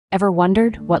Ever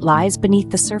wondered what lies beneath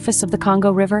the surface of the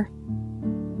Congo River?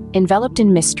 Enveloped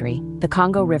in mystery, the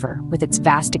Congo River, with its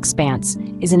vast expanse,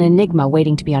 is an enigma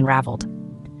waiting to be unraveled.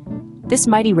 This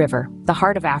mighty river, the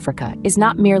heart of Africa, is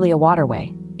not merely a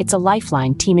waterway, it's a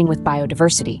lifeline teeming with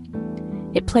biodiversity.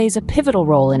 It plays a pivotal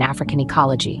role in African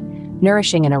ecology,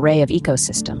 nourishing an array of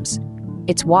ecosystems.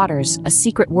 Its waters, a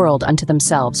secret world unto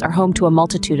themselves, are home to a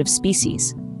multitude of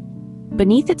species.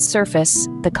 Beneath its surface,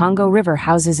 the Congo River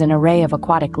houses an array of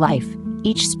aquatic life,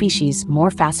 each species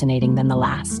more fascinating than the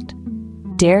last.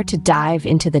 Dare to dive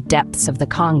into the depths of the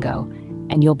Congo,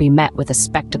 and you'll be met with a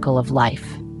spectacle of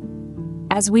life.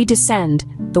 As we descend,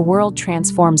 the world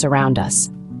transforms around us.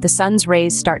 The sun's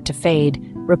rays start to fade,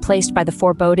 replaced by the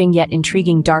foreboding yet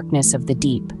intriguing darkness of the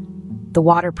deep. The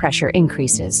water pressure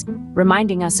increases,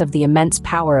 reminding us of the immense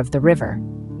power of the river.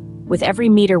 With every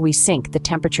meter we sink, the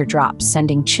temperature drops,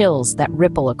 sending chills that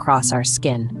ripple across our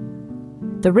skin.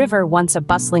 The river, once a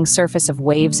bustling surface of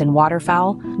waves and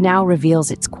waterfowl, now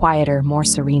reveals its quieter, more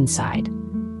serene side.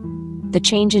 The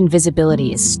change in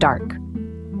visibility is stark.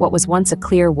 What was once a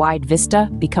clear, wide vista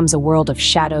becomes a world of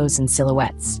shadows and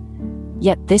silhouettes.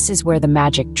 Yet this is where the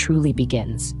magic truly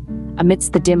begins.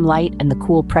 Amidst the dim light and the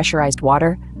cool, pressurized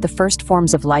water, the first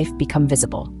forms of life become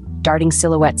visible. Darting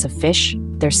silhouettes of fish,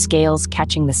 their scales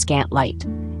catching the scant light.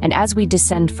 And as we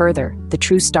descend further, the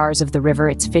true stars of the river,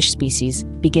 its fish species,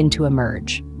 begin to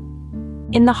emerge.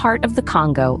 In the heart of the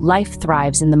Congo, life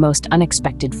thrives in the most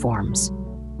unexpected forms.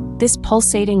 This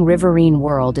pulsating riverine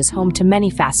world is home to many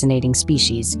fascinating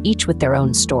species, each with their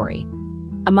own story.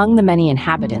 Among the many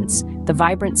inhabitants, the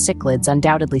vibrant cichlids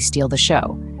undoubtedly steal the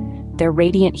show. Their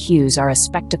radiant hues are a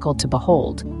spectacle to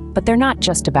behold, but they're not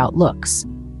just about looks.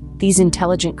 These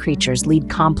intelligent creatures lead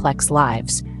complex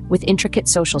lives, with intricate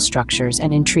social structures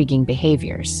and intriguing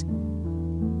behaviors.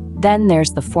 Then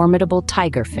there's the formidable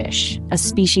tigerfish, a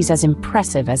species as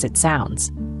impressive as it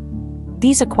sounds.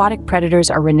 These aquatic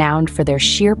predators are renowned for their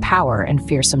sheer power and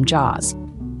fearsome jaws.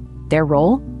 Their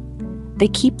role? They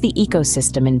keep the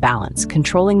ecosystem in balance,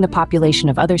 controlling the population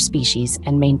of other species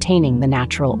and maintaining the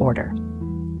natural order.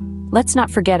 Let's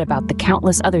not forget about the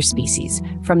countless other species,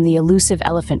 from the elusive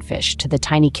elephantfish to the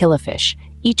tiny killifish,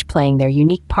 each playing their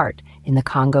unique part in the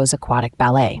Congo's aquatic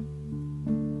ballet.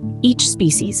 Each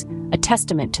species, a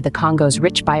testament to the Congo's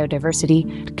rich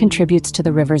biodiversity, contributes to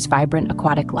the river's vibrant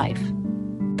aquatic life.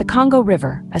 The Congo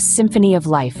River, a symphony of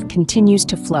life, continues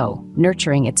to flow,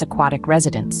 nurturing its aquatic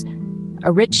residents.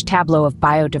 A rich tableau of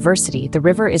biodiversity, the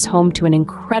river is home to an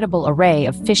incredible array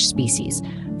of fish species,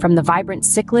 from the vibrant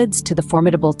cichlids to the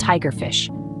formidable tigerfish.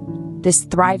 This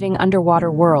thriving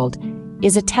underwater world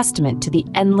is a testament to the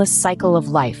endless cycle of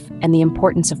life and the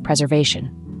importance of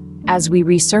preservation. As we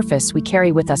resurface, we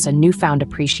carry with us a newfound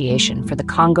appreciation for the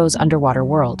Congo's underwater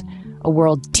world, a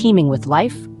world teeming with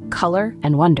life, color,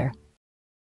 and wonder.